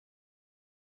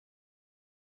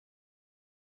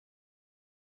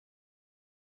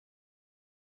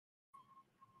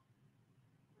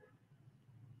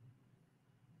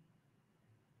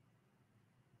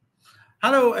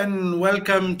Hello and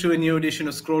welcome to a new edition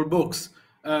of Scroll Books.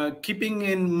 Keeping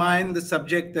in mind the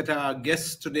subject that our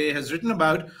guest today has written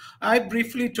about, I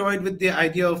briefly toyed with the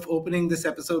idea of opening this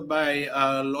episode by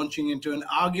launching into an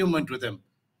argument with him.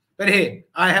 But hey,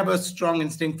 I have a strong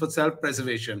instinct for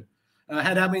self-preservation.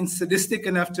 Had I been sadistic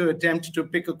enough to attempt to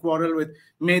pick a quarrel with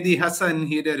Mehdi Hasan,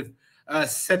 he'd have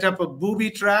set up a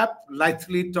booby trap,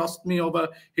 lithely tossed me over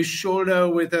his shoulder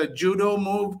with a judo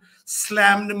move,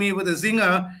 slammed me with a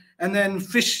zinger, and then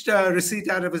fished a receipt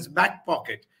out of his back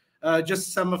pocket.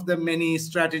 Just some of the many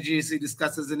strategies he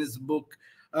discusses in his book,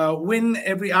 Win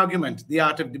Every Argument, The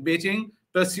Art of Debating,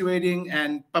 Persuading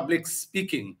and Public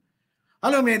Speaking.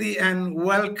 Hello, Mehdi, and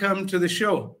welcome to the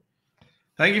show.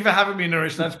 Thank you for having me,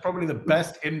 Nourish. That's probably the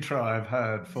best intro I've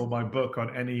heard for my book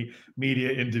on any media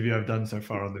interview I've done so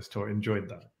far on this tour. Enjoyed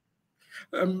that.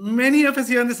 Many of us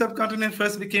here on the subcontinent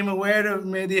first became aware of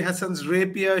Mehdi Hasan's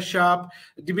rapier-sharp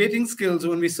debating skills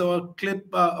when we saw a clip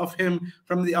of him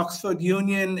from the Oxford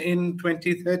Union in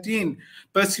 2013,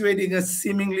 persuading a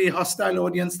seemingly hostile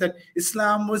audience that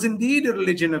Islam was indeed a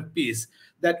religion of peace,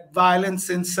 that violence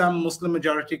in some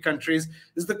Muslim-majority countries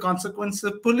is the consequence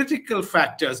of political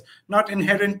factors, not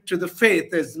inherent to the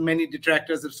faith, as many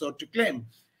detractors have sought to claim.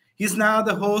 He's now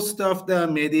the host of the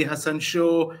Mehdi Hasan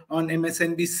Show on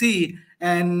MSNBC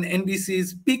and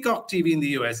NBC's Peacock TV in the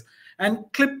US. And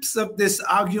clips of this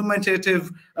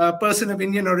argumentative person of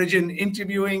Indian origin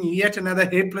interviewing yet another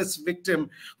hateless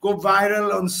victim go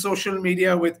viral on social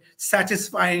media with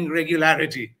satisfying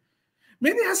regularity.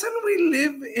 Mehdi Hasan, we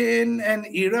live in an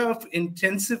era of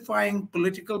intensifying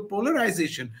political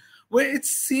polarization, where it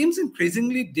seems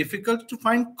increasingly difficult to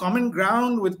find common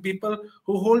ground with people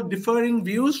who hold differing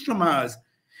views from ours.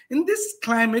 In this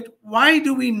climate, why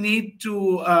do we need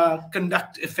to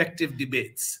conduct effective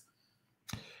debates?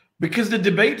 Because the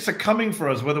debates are coming for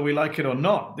us, whether we like it or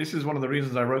not. This is one of the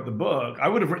reasons I wrote the book. I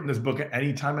would have written this book at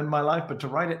any time in my life, but to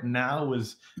write it now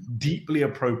was deeply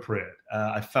appropriate.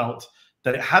 I felt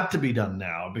that it had to be done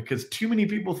now because too many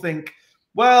people think,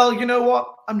 well, you know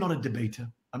what? I'm not a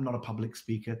debater. I'm not a public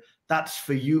speaker. That's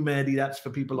for you, Mehdi. That's for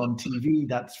people on TV.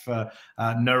 That's for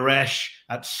Naresh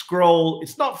at Scroll.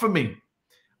 It's not for me.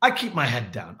 I keep my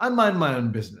head down. I mind my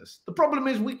own business. The problem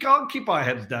is we can't keep our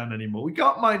heads down anymore. We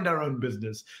can't mind our own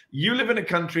business. You live in a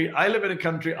country. I live in a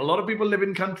country. A lot of people live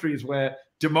in countries where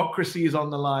democracy is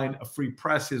on the line, a free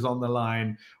press is on the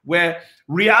line, where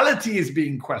reality is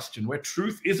being questioned, where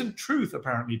truth isn't truth,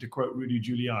 apparently, to quote Rudy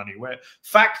Giuliani, where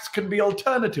facts can be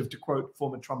alternative, to quote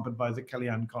former Trump advisor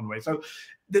Kellyanne Conway. So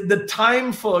the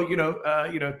time for,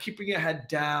 keeping your head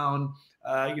down,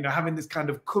 having this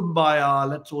kind of kumbaya,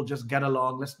 let's all just get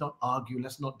along, let's not argue,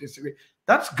 let's not disagree.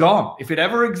 That's gone. If it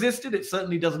ever existed, it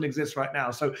certainly doesn't exist right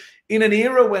now. So in an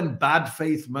era when bad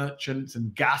faith merchants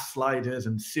and gaslighters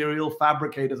and serial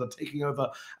fabricators are taking over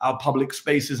our public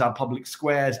spaces, our public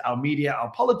squares, our media,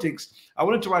 our politics, I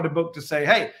wanted to write a book to say,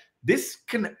 hey,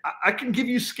 I can give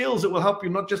you skills that will help you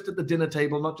not just at the dinner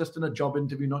table, not just in a job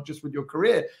interview, not just with your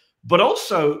career, but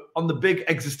also on the big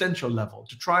existential level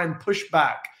to try and push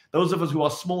back those of us who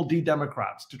are small d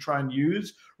Democrats, to try and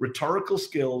use rhetorical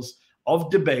skills of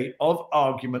debate, of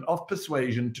argument, of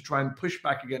persuasion to try and push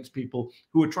back against people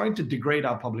who are trying to degrade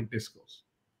our public discourse.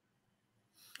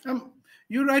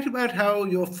 You write about how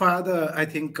your father, I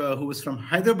think, who was from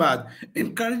Hyderabad,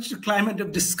 encouraged a climate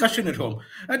of discussion at home.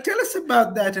 Tell us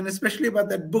about that, and especially about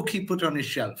that book he put on his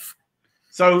shelf.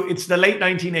 So it's the late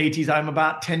 1980s. I'm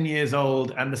about 10 years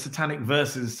old, and the Satanic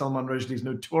Verses, Salman Rushdie's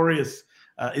notorious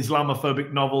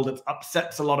Islamophobic novel that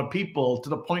upsets a lot of people to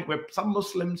the point where some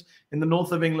Muslims in the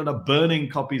north of England are burning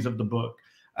copies of the book.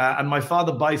 And my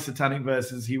father buys Satanic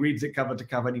Verses. He reads it cover to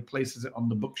cover and he places it on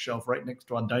the bookshelf right next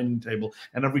to our dining table.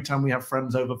 And every time we have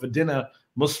friends over for dinner,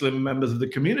 Muslim members of the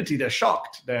community, they're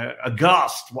shocked. They're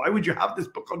aghast. Why would you have this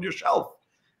book on your shelf?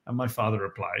 And my father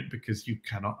replied, because you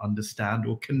cannot understand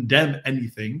or condemn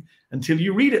anything until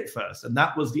you read it first. And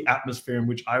that was the atmosphere in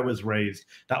which I was raised.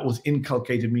 That was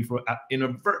inculcated me from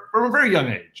a very young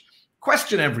age.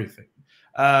 Question everything.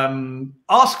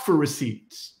 Ask for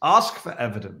receipts. Ask for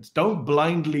evidence. Don't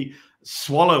blindly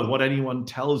swallow what anyone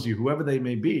tells you, whoever they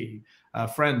may be.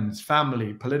 Friends,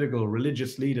 family, political,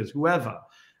 religious leaders, whoever.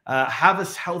 Have a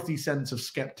healthy sense of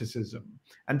skepticism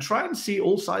and try and see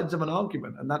all sides of an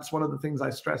argument. And that's one of the things I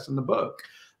stress in the book,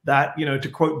 that, to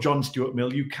quote John Stuart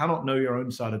Mill, you cannot know your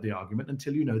own side of the argument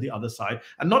until you know the other side,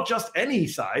 and not just any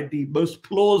side, the most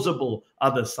plausible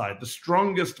other side, the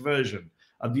strongest version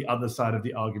of the other side of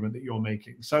the argument that you're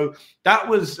making. So that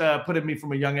was put in me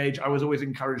from a young age. I was always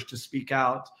encouraged to speak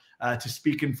out, to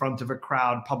speak in front of a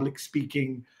crowd. Public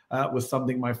speaking was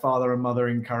something my father and mother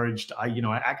encouraged. I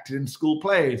acted in school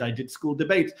plays. I did school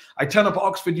debates. I turned up at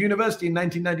Oxford University in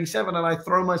 1997 and I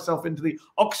throw myself into the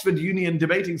Oxford Union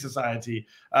Debating Society,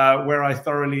 where I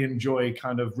thoroughly enjoy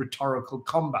kind of rhetorical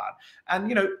combat.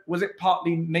 And, was it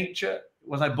partly nature?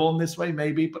 Was I born this way?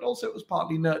 Maybe, but also it was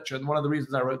partly nurture. And one of the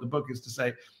reasons I wrote the book is to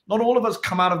say, not all of us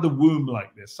come out of the womb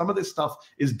like this. Some of this stuff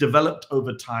is developed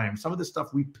over time. Some of this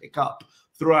stuff we pick up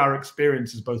through our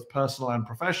experiences, both personal and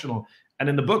professional. And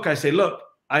in the book, I say, look,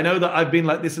 I know that I've been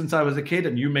like this since I was a kid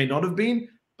and you may not have been,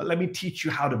 but let me teach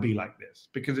you how to be like this,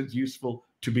 because it's useful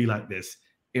to be like this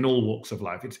in all walks of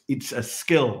life. It's a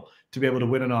skill to be able to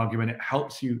win an argument. It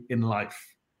helps you in life.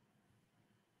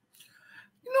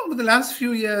 Over the last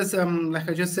few years, like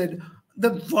I just said, the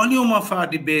volume of our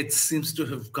debates seems to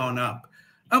have gone up.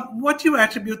 What do you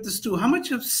attribute this to? How much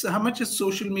has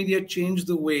social media changed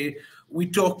the way we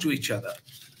talk to each other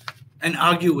and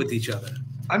argue with each other?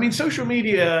 I mean, social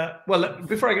media, well,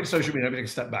 before I get to social media, let me take a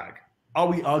step back. Are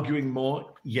we arguing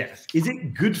more? Yes. Is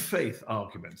it good faith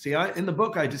argument? See, in the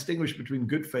book, I distinguish between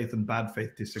good faith and bad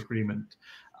faith disagreement.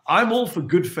 I'm all for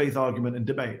good faith argument and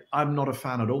debate. I'm not a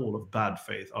fan at all of bad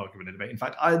faith argument and debate. In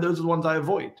fact, those are the ones I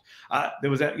avoid.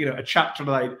 There was a chapter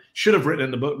that I should have written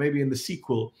in the book, maybe in the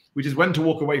sequel, which is when to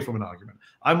walk away from an argument.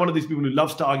 I'm one of these people who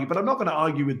loves to argue, but I'm not going to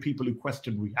argue with people who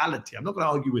question reality. I'm not going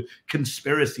to argue with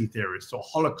conspiracy theorists or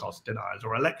Holocaust deniers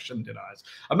or election deniers.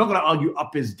 I'm not going to argue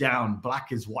up is down,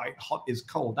 black is white, hot is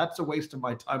cold. That's a waste of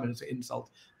my time and it's an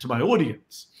insult to my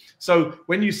audience. So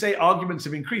when you say arguments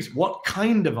have increased, what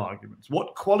kind of arguments?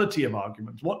 What quality of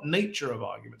arguments? What nature of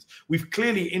arguments? We've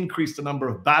clearly increased the number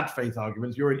of bad faith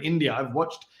arguments. You're in India. I've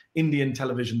watched Indian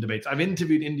television debates. I've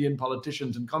interviewed Indian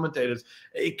politicians and commentators.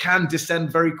 It can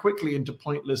descend very quickly into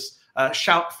pointless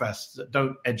shout fests that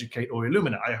don't educate or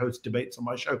illuminate. I host debates on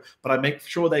my show, but I make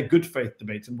sure they're good faith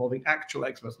debates involving actual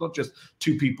experts, not just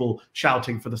two people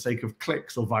shouting for the sake of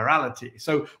clicks or virality.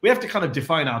 So we have to kind of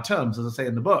define our terms, as I say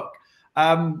in the book.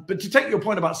 But to take your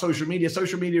point about social media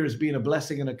has been a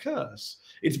blessing and a curse.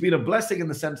 It's been a blessing in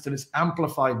the sense that it's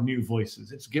amplified new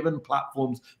voices. It's given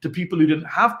platforms to people who didn't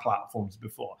have platforms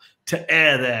before to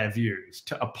air their views,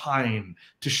 to opine,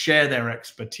 to share their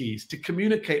expertise, to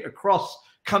communicate across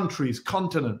countries,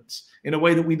 continents in a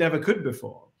way that we never could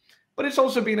before. But it's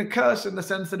also been a curse in the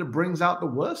sense that it brings out the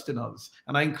worst in us.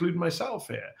 And I include myself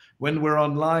here. When we're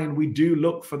online, we do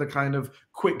look for the kind of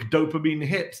quick dopamine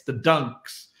hits, the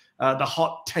dunks, the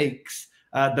hot takes,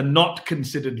 the not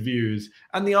considered views,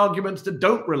 and the arguments that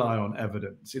don't rely on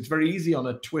evidence. It's very easy on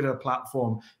a Twitter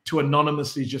platform to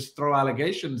anonymously just throw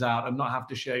allegations out and not have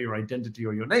to share your identity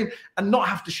or your name and not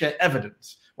have to share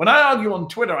evidence. When I argue on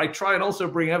Twitter, I try and also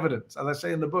bring evidence. As I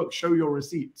say in the book, show your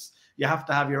receipts. You have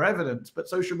to have your evidence. But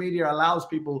social media allows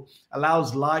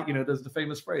lie. There's the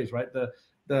famous phrase, right?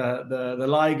 The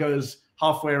lie goes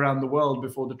halfway around the world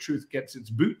before the truth gets its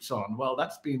boots on. Well,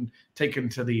 that's been taken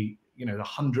to the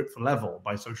 100th level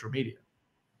by social media.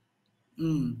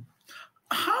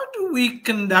 How do we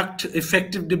conduct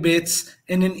effective debates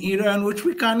in an era in which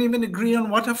we can't even agree on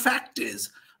what a fact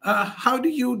is? How do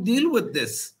you deal with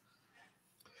this?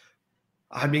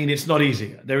 I mean, it's not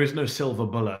easy. There is no silver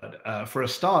bullet. For a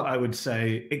start, I would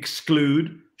say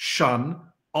exclude, shun,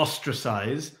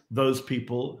 ostracize those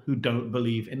people who don't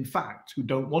believe in fact, who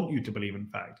don't want you to believe in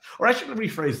fact. Or I should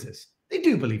rephrase this. They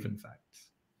do believe in facts,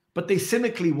 but they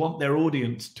cynically want their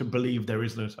audience to believe there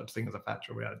is no such thing as a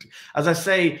factual reality. As I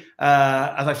say,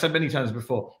 as I've said many times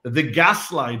before, the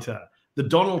gaslighter, the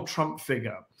Donald Trump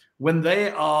figure, when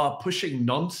they are pushing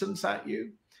nonsense at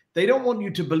you, they don't want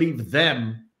you to believe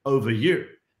them over you.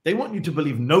 They want you to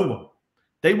believe no one.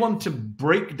 They want to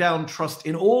break down trust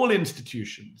in all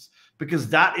institutions, because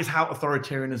that is how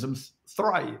authoritarianism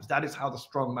thrives. That is how the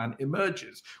strongman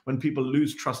emerges, when people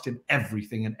lose trust in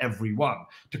everything and everyone.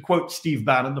 To quote Steve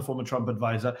Bannon, the former Trump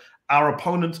advisor, our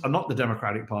opponents are not the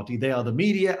Democratic Party, they are the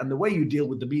media, and the way you deal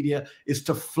with the media is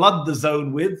to flood the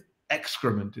zone with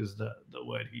excrement, is the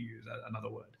word he used,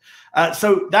 another word.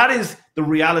 So that is the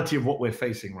reality of what we're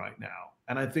facing right now.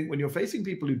 And I think when you're facing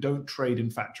people who don't trade in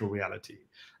factual reality,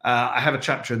 I have a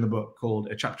chapter in the book called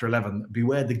chapter 11,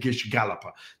 Beware the Gish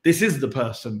Galloper. This is the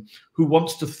person who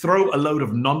wants to throw a load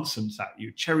of nonsense at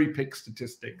you, cherry pick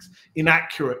statistics,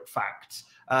 inaccurate facts,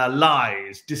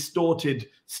 lies, distorted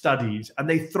studies, and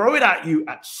they throw it at you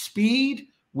at speed,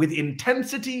 with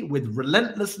intensity, with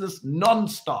relentlessness,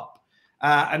 nonstop.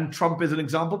 And Trump is an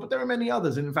example, but there are many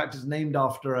others. And in fact, it's named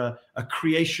after a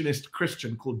creationist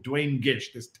Christian called Dwayne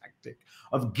Gish, this tactic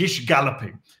of Gish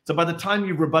galloping. So by the time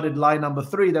you've rebutted lie number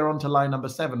 3, they're on to lie number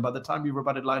 7. By the time you've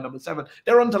rebutted lie number 7,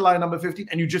 they're on to lie number 15,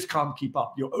 and you just can't keep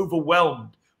up. You're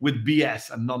overwhelmed with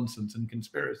BS and nonsense and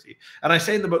conspiracy. And I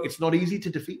say in the book, it's not easy to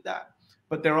defeat that,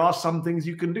 but there are some things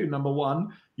you can do. Number 1,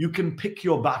 you can pick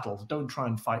your battles. Don't try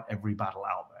and fight every battle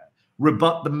out there.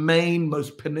 Rebut the main,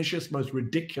 most pernicious, most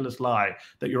ridiculous lie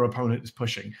that your opponent is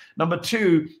pushing. Number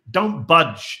 2, don't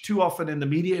budge. Too often in the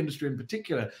media industry in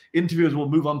particular, interviewers will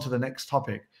move on to the next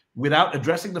topic without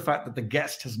addressing the fact that the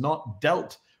guest has not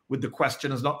dealt with the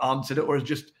question, has not answered it, or has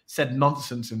just said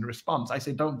nonsense in response. I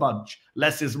say don't budge.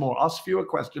 Less is more. Ask fewer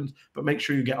questions, but make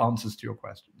sure you get answers to your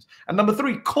questions. And number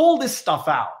 3, call this stuff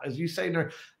out. As you say,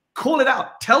 call it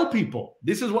out. Tell people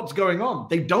this is what's going on.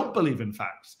 They don't believe in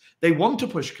facts. They want to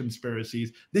push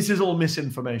conspiracies. This is all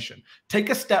misinformation.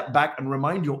 Take a step back and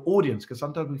remind your audience, because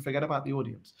sometimes we forget about the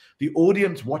audience. The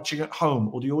audience watching at home,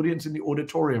 or the audience in the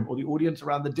auditorium, or the audience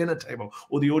around the dinner table,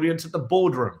 or the audience at the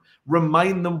boardroom.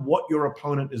 Remind them what your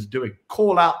opponent is doing.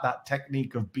 Call out that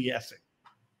technique of BSing.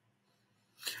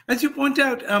 As you point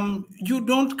out, you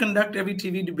don't conduct every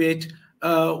TV debate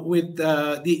with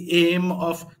the aim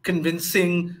of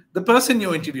convincing the person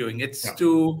you're interviewing. It's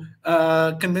to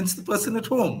convince the person at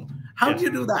home. How do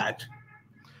you do that?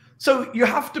 So you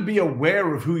have to be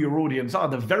aware of who your audience are.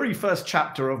 The very first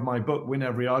chapter of my book, Win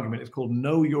Every Argument, is called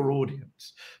Know Your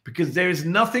Audience, because there is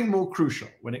nothing more crucial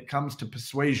when it comes to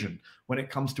persuasion, when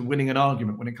it comes to winning an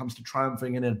argument, when it comes to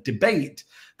triumphing in a debate,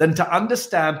 than to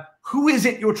understand who is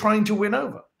it you're trying to win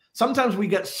over. Sometimes we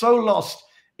get so lost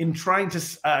in trying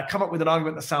to come up with an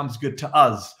argument that sounds good to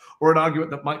us, or an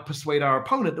argument that might persuade our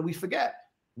opponent, that we forget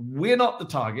we're not the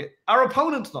target. Our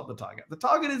opponent's not the target. The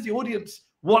target is the audience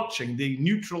watching, the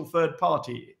neutral third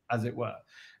party, as it were.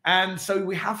 And so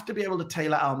we have to be able to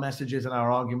tailor our messages and our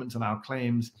arguments and our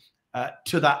claims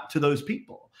to those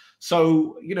people.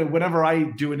 So, whenever I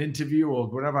do an interview or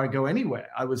whenever I go anywhere,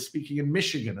 I was speaking in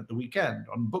Michigan at the weekend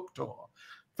on book tour.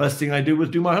 First thing I do was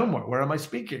do my homework. Where am I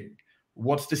speaking?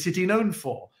 What's the city known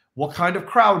for? What kind of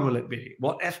crowd will it be?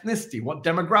 What ethnicity? What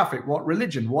demographic? What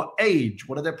religion? What age?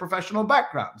 What are their professional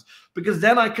backgrounds? Because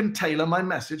then I can tailor my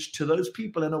message to those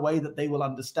people in a way that they will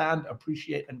understand,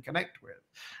 appreciate, and connect with.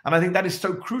 And I think that is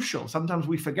so crucial. Sometimes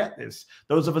we forget this.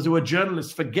 Those of us who are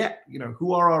journalists forget,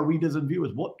 who are our readers and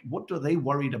viewers? What are they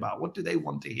worried about? What do they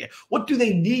want to hear? What do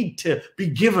they need to be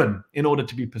given in order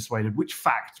to be persuaded? Which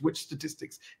facts, which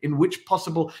statistics, in which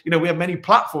possible, we have many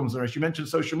platforms there. As you mentioned,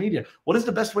 social media. What is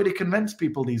the best way to convince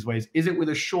people these ways? Is it with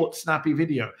a short, snappy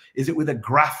video? Is it with a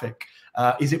graphic?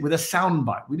 Is it with a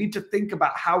soundbite? We need to think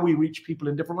about how we reach people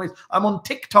in different ways. I'm on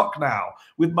TikTok now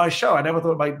with my show. I never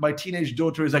thought my teenage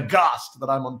daughter is aghast that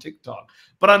I'm on TikTok.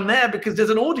 But I'm there because there's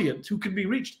an audience who can be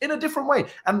reached in a different way.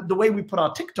 And the way we put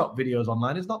our TikTok videos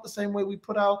online is not the same way we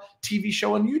put our TV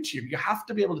show on YouTube. You have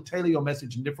to be able to tailor your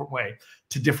message in a different way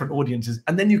to different audiences.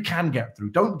 And then you can get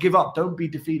through. Don't give up. Don't be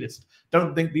defeatist.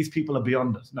 Don't think these people are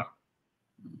beyond us. No.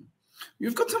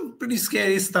 You've got some pretty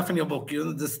scary stuff in your book.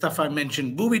 The stuff I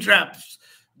mentioned, booby traps,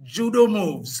 judo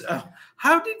moves.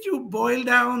 How did you boil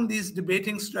down these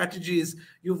debating strategies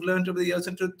you've learned over the years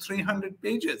into 300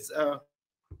 pages?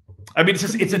 I mean,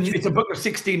 it's a book of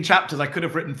 16 chapters. I could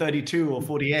have written 32 or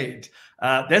 48.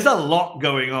 There's a lot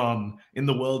going on in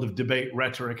the world of debate,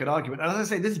 rhetoric, and argument. And as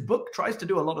I say, this book tries to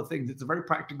do a lot of things. It's a very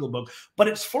practical book, but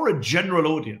it's for a general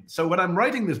audience. So when I'm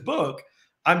writing this book,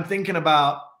 I'm thinking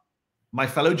about my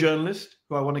fellow journalist,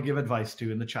 who I want to give advice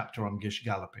to in the chapter on Gish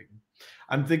galloping.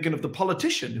 I'm thinking of the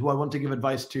politician who I want to give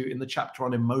advice to in the chapter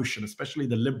on emotion, especially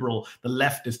the liberal, the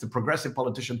leftist, the progressive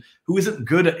politician who isn't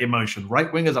good at emotion.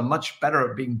 Right-wingers are much better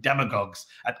at being demagogues,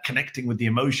 at connecting with the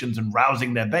emotions and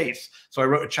rousing their base. So I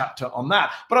wrote a chapter on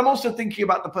that. But I'm also thinking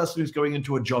about the person who's going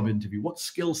into a job interview. What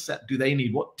skill set do they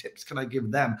need? What tips can I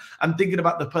give them? I'm thinking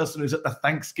about the person who's at the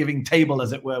Thanksgiving table,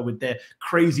 as it were, with their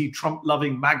crazy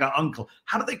Trump-loving MAGA uncle.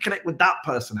 How do they connect with that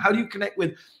person? How do you connect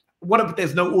with... What if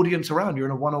there's no audience around? You're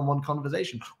in a one-on-one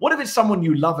conversation. What if it's someone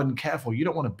you love and care for? You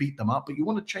don't want to beat them up, but you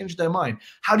want to change their mind.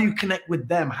 How do you connect with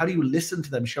them? How do you listen to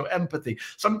them, show empathy?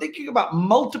 So I'm thinking about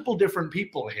multiple different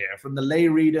people here, from the lay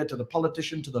reader to the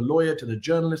politician, to the lawyer, to the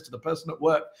journalist, to the person at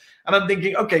work. And I'm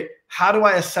thinking, okay, how do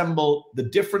I assemble the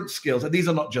different skills? And these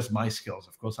are not just my skills.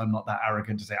 Of course, I'm not that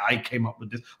arrogant to say I came up with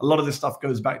this. A lot of this stuff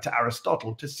goes back to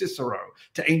Aristotle, to Cicero,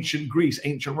 to ancient Greece,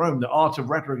 ancient Rome. The art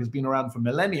of rhetoric has been around for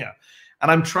millennia. And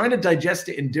I'm trying to digest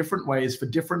it in different ways for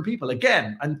different people.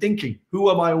 Again, I'm thinking, who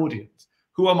are my audience?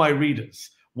 Who are my readers?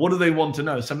 What do they want to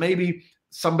know? So maybe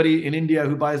somebody in India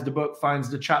who buys the book finds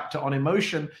the chapter on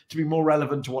emotion to be more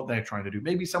relevant to what they're trying to do.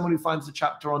 Maybe someone who finds the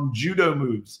chapter on judo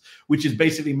moves, which is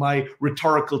basically my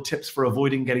rhetorical tips for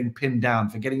avoiding getting pinned down,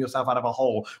 for getting yourself out of a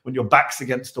hole when your back's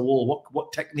against the wall.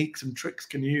 What techniques and tricks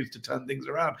can you use to turn things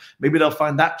around? Maybe they'll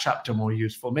find that chapter more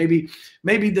useful. Maybe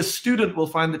the student will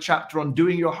find the chapter on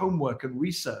doing your homework and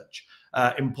research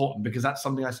important, because that's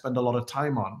something I spend a lot of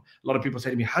time on. A lot of people say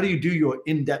to me, how do you do your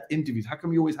in-depth interviews? How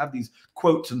come you always have these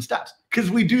quotes and stats?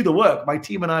 Because we do the work. My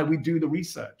team and I, we do the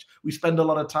research. We spend a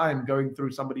lot of time going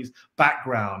through somebody's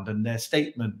background and their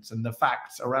statements and the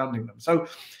facts surrounding them. So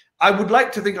I would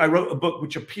like to think I wrote a book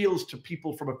which appeals to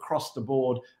people from across the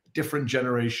board, different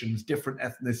generations, different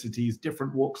ethnicities,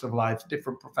 different walks of life,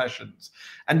 different professions.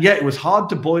 And yet it was hard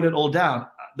to boil it all down.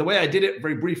 The way I did it,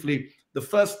 very briefly, the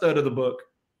first third of the book,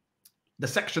 the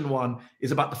section 1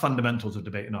 is about the fundamentals of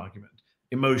debate and argument: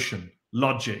 emotion,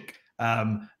 logic,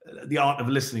 the art of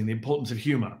listening, the importance of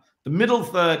humor. The middle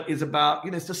third is about,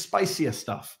 it's the spicier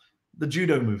stuff: the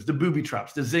judo moves, the booby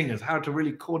traps, the zingers, how to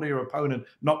really corner your opponent,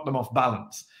 knock them off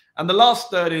balance. And the last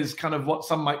third is kind of what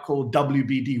some might call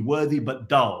WBD, worthy but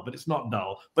dull. But it's not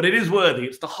dull, but it is worthy.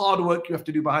 It's the hard work you have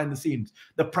to do behind the scenes,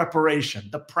 the preparation,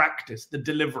 the practice, the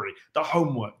delivery, the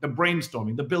homework, the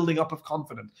brainstorming, the building up of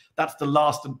confidence. That's the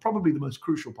last and probably the most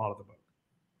crucial part of the book.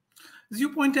 As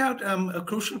you point out, a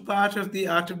crucial part of the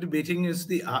art of debating is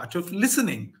the art of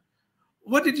listening.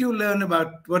 What have you learned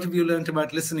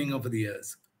about listening over the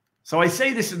years? So I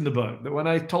say this in the book, that when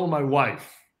I told my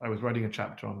wife I was writing a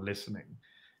chapter on listening,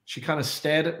 she kind of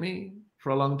stared at me for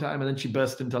a long time, and then she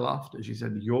burst into laughter. She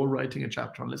said, "You're writing a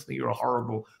chapter on listening. You're a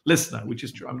horrible listener," which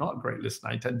is true. I'm not a great listener.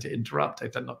 I tend to interrupt. I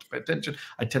tend not to pay attention.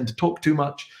 I tend to talk too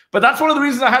much. But that's one of the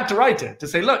reasons I had to write it, to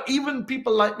say, look, even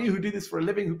people like me who do this for a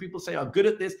living, who people say are good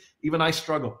at this, even I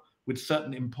struggle with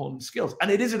certain important skills. And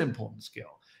it is an important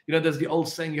skill. There's the old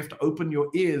saying, you have to open your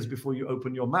ears before you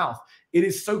open your mouth. It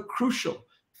is so crucial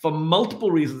for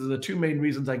multiple reasons, and the two main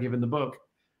reasons I give in the book,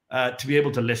 to be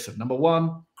able to listen. Number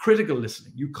one, critical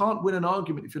listening. You can't win an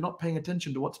argument if you're not paying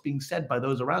attention to what's being said by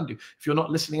those around you, if you're not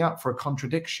listening out for a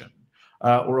contradiction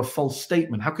or a false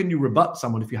statement. How can you rebut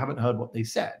someone if you haven't heard what they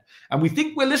said? And we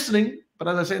think we're listening, but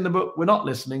as I say in the book, we're not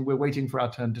listening. We're waiting for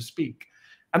our turn to speak.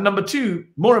 And number two,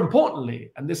 more importantly,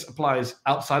 and this applies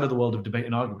outside of the world of debate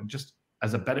and argument, just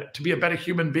as to be a better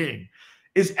human being,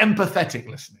 is empathetic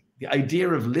listening. The idea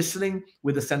of listening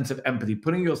with a sense of empathy,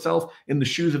 putting yourself in the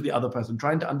shoes of the other person,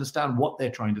 trying to understand what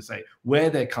they're trying to say, where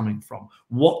they're coming from,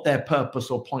 what their purpose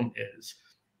or point is,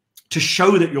 to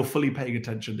show that you're fully paying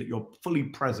attention, that you're fully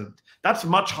present. That's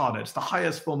much harder. It's the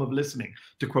highest form of listening,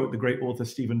 to quote the great author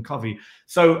Stephen Covey.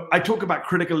 So I talk about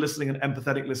critical listening and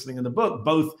empathetic listening in the book,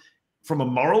 both from a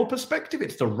moral perspective.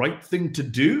 It's the right thing to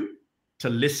do, to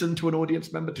listen to an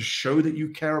audience member, to show that you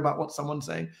care about what someone's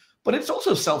saying. But it's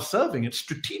also self-serving. It's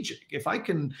strategic. If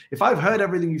I've heard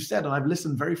everything you've said and I've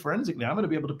listened very forensically, I'm going to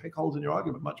be able to pick holes in your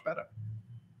argument much better.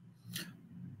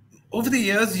 Over the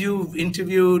years, you've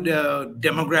interviewed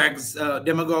demagogues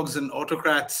and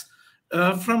autocrats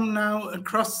from now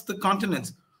across the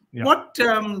continents. Yeah. What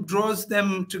draws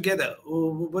them together?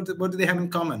 What do they have in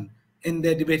common in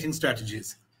their debating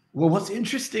strategies? Well, what's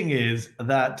interesting is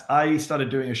that I started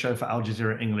doing a show for Al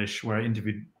Jazeera English where I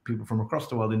interviewed people from across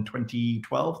the world in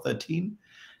 2012, 13.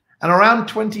 And around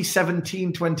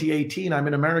 2017, 2018, I'm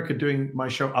in America doing my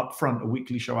show Upfront, a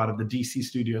weekly show out of the DC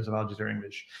studios of Al Jazeera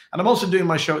English. And I'm also doing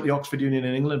my show at the Oxford Union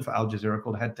in England for Al Jazeera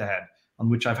called Head to Head, on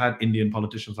which I've had Indian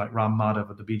politicians like Ram Madhav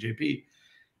of the BJP.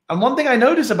 And one thing I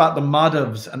notice about the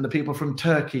Madhavs and the people from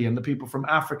Turkey and the people from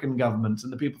African governments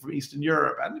and the people from Eastern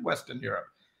Europe and Western Europe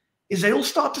is they all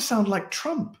start to sound like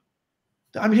Trump.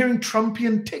 I'm hearing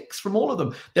Trumpian tics from all of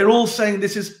them. They're all saying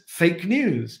this is fake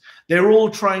news. They're all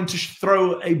trying to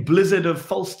throw a blizzard of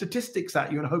false statistics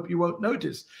at you and hope you won't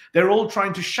notice. They're all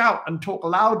trying to shout and talk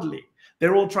loudly.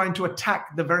 They're all trying to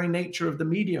attack the very nature of the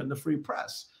media and the free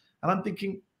press. And I'm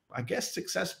thinking, I guess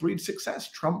success breeds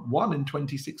success. Trump won in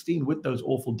 2016 with those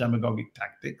awful demagogic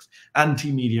tactics,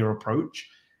 anti-media approach.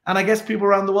 And I guess people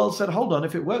around the world said, hold on,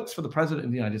 if it works for the president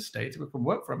of the United States, if it can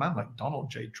work for a man like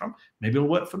Donald J. Trump, maybe it'll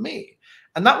work for me.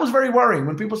 And that was very worrying.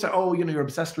 When people say, oh, you're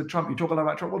obsessed with Trump, you talk a lot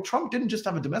about Trump. Well, Trump didn't just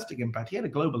have a domestic impact, he had a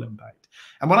global impact.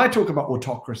 And when I talk about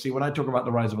autocracy, when I talk about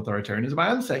the rise of authoritarianism, I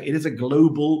am saying it is a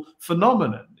global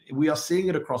phenomenon. We are seeing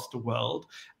it across the world.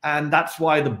 And that's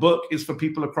why the book is for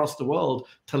people across the world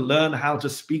to learn how to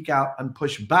speak out and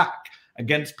push back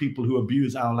against people who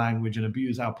abuse our language and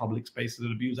abuse our public spaces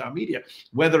and abuse our media,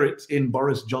 whether it's in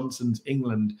Boris Johnson's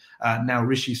England, now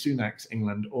Rishi Sunak's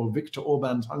England, or Viktor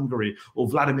Orban's Hungary, or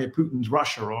Vladimir Putin's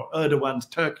Russia, or Erdogan's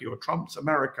Turkey, or Trump's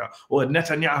America, or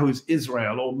Netanyahu's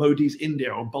Israel, or Modi's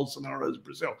India, or Bolsonaro's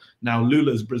Brazil, now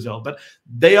Lula's Brazil. But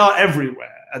they are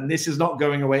everywhere, and this is not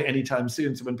going away anytime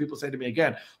soon. So when people say to me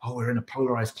again, oh, we're in a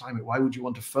polarized climate, why would you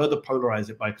want to further polarize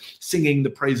it by singing the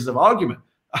praises of argument?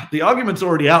 The argument's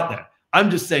already out there. I'm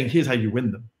just saying, here's how you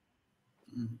win them.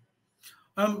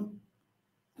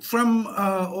 From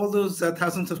all those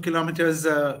thousands of kilometers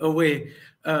away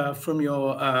from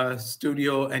your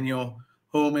studio and your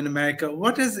home in America,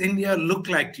 what does India look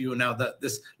like to you now, that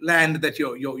this land that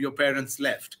your parents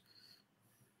left?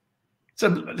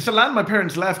 So it's a land my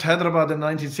parents left, Hyderabad in the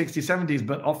 1960s, 70s,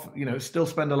 but still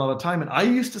spend a lot of time. And I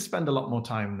used to spend a lot more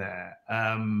time there.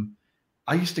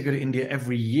 I used to go to India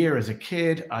every year as a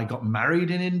kid. I got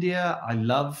married in India. I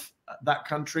love that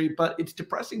country, but it's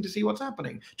depressing to see what's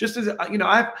happening. Just as,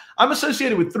 I'm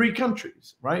associated with 3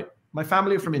 countries, right? My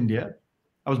family are from India.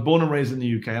 I was born and raised in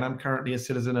the UK, and I'm currently a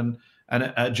citizen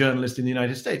and a journalist in the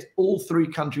United States. All 3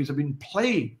 countries have been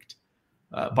plagued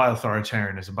by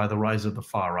authoritarianism, by the rise of the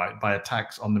far right, by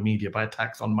attacks on the media, by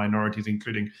attacks on minorities,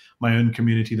 including my own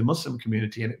community, the Muslim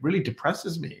community. And it really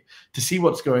depresses me to see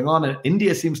what's going on. And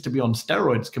India seems to be on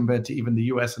steroids compared to even the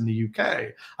US and the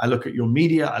UK. I look at your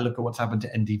media, I look at what's happened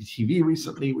to NDTV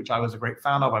recently, which I was a great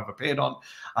fan of, I've appeared on.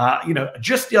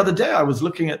 Just the other day, I was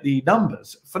looking at the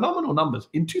numbers, phenomenal numbers.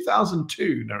 In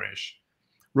 2002, Naresh,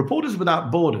 Reporters Without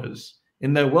Borders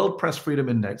in their World Press Freedom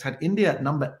Index had India at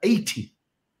number 80.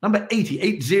 Number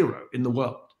 80 in the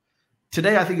world.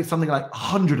 Today, I think it's something like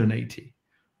 180,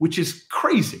 which is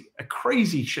crazy, a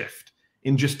crazy shift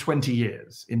in just 20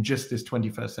 years, in just this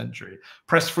 21st century.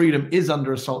 Press freedom is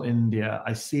under assault in India.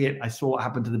 I see it. I saw what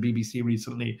happened to the BBC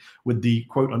recently with the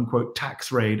quote unquote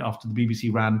tax raid after the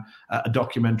BBC ran a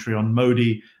documentary on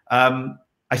Modi.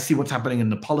 I see what's happening in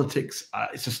the politics.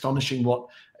 It's astonishing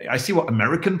I see what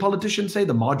American politicians say,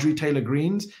 the Marjorie Taylor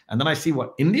Greens, and then I see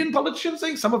what Indian politicians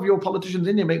say. Some of your politicians in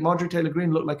India make Marjorie Taylor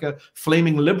Greene look like a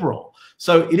flaming liberal.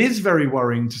 So it is very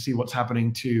worrying to see what's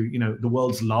happening to, the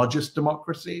world's largest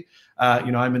democracy.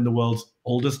 I'm in the world's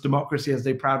oldest democracy, as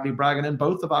they proudly brag. And in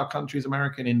both of our countries,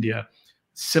 America and India,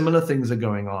 similar things are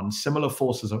going on, similar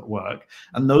forces at work.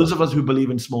 And those of us who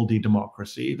believe in small d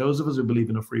democracy, those of us who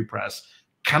believe in a free press,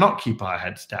 cannot keep our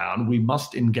heads down. We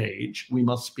must engage, we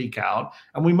must speak out,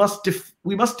 and we must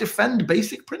defend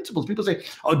basic principles. People say,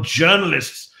 oh,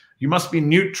 journalists, you must be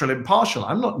neutral, impartial.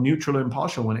 I'm not neutral or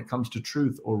impartial when it comes to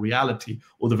truth or reality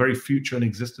or the very future and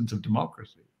existence of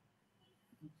democracy.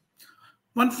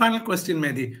 One final question,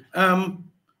 Mehdi.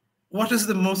 What is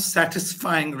the most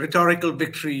satisfying rhetorical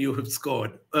victory you have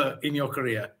scored in your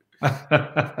career?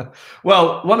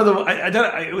 Well,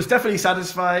 it was definitely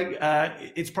satisfying.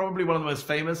 It's probably one of the most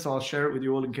famous, so I'll share it with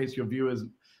you all in case your viewers,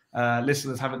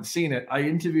 listeners haven't seen it. I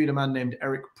interviewed a man named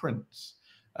Eric Prince,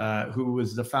 who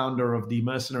was the founder of the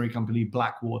mercenary company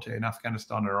Blackwater in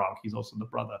Afghanistan and Iraq. He's also the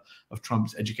brother of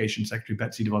Trump's education secretary,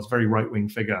 Betsy DeVos, very right-wing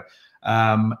figure.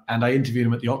 And I interviewed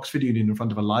him at the Oxford Union in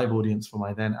front of a live audience for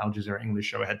my then Al Jazeera English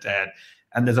show, Head to Head.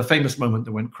 And there's a famous moment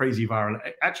that went crazy viral.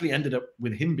 It actually ended up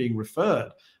with him being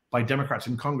referred by Democrats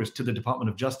in Congress to the Department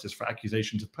of Justice for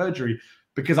accusations of perjury,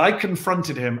 because I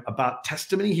confronted him about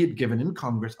testimony he had given in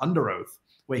Congress under oath,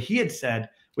 where he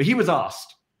was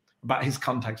asked about his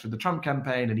contacts with the Trump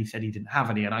campaign, and he said he didn't have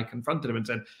any. And I confronted him and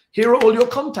said, here are all your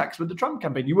contacts with the Trump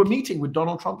campaign. You were meeting with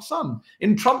Donald Trump's son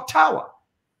in Trump Tower.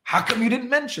 How come you didn't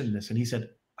mention this? And he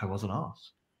said, I wasn't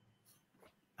asked.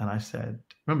 And I said,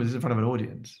 remember, this is in front of an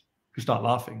audience who start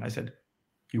laughing. I said,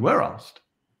 you were asked.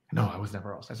 No, I was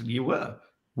never asked. I said, you were.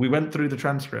 We went through the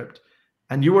transcript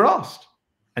and you were asked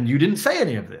and you didn't say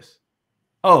any of this.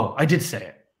 Oh, I did say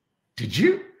it. Did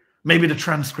you? Maybe the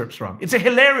transcript's wrong. It's a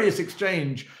hilarious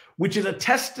exchange, which is a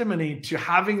testimony to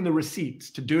having the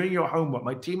receipts, to doing your homework.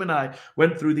 My team and I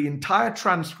went through the entire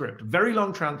transcript, very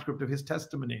long transcript of his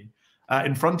testimony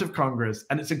in front of Congress.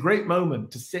 And it's a great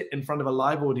moment to sit in front of a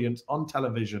live audience on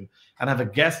television and have a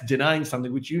guest denying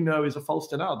something which is a false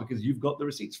denial because you've got the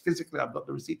receipts. Physically, I've got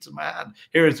the receipts in my hand.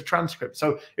 Here is the transcript.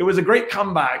 So it was a great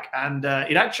comeback. And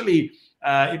it actually,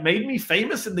 it made me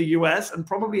famous in the US and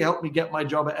probably helped me get my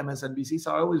job at MSNBC.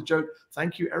 So I always joke,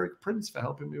 thank you, Eric Prince, for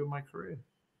helping me with my career.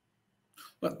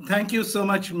 Well, thank you so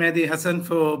much, Mehdi Hasan,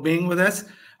 for being with us.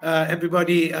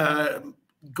 Everybody,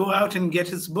 go out and get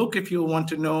his book if you want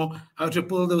to know how to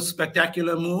pull those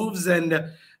spectacular moves,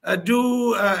 and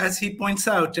do, as he points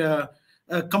out,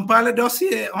 compile a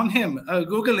dossier on him.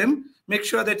 Google him. Make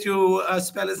sure that you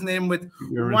spell his name with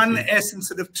one S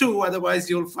instead of two. Otherwise,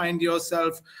 you'll find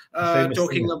yourself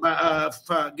talking about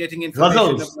getting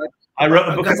information about. I wrote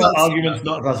a book about arguments,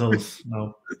 not ghazals.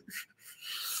 No.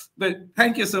 But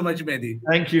thank you so much, Mehdi.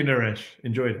 Thank you, Naresh.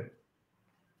 Enjoyed it.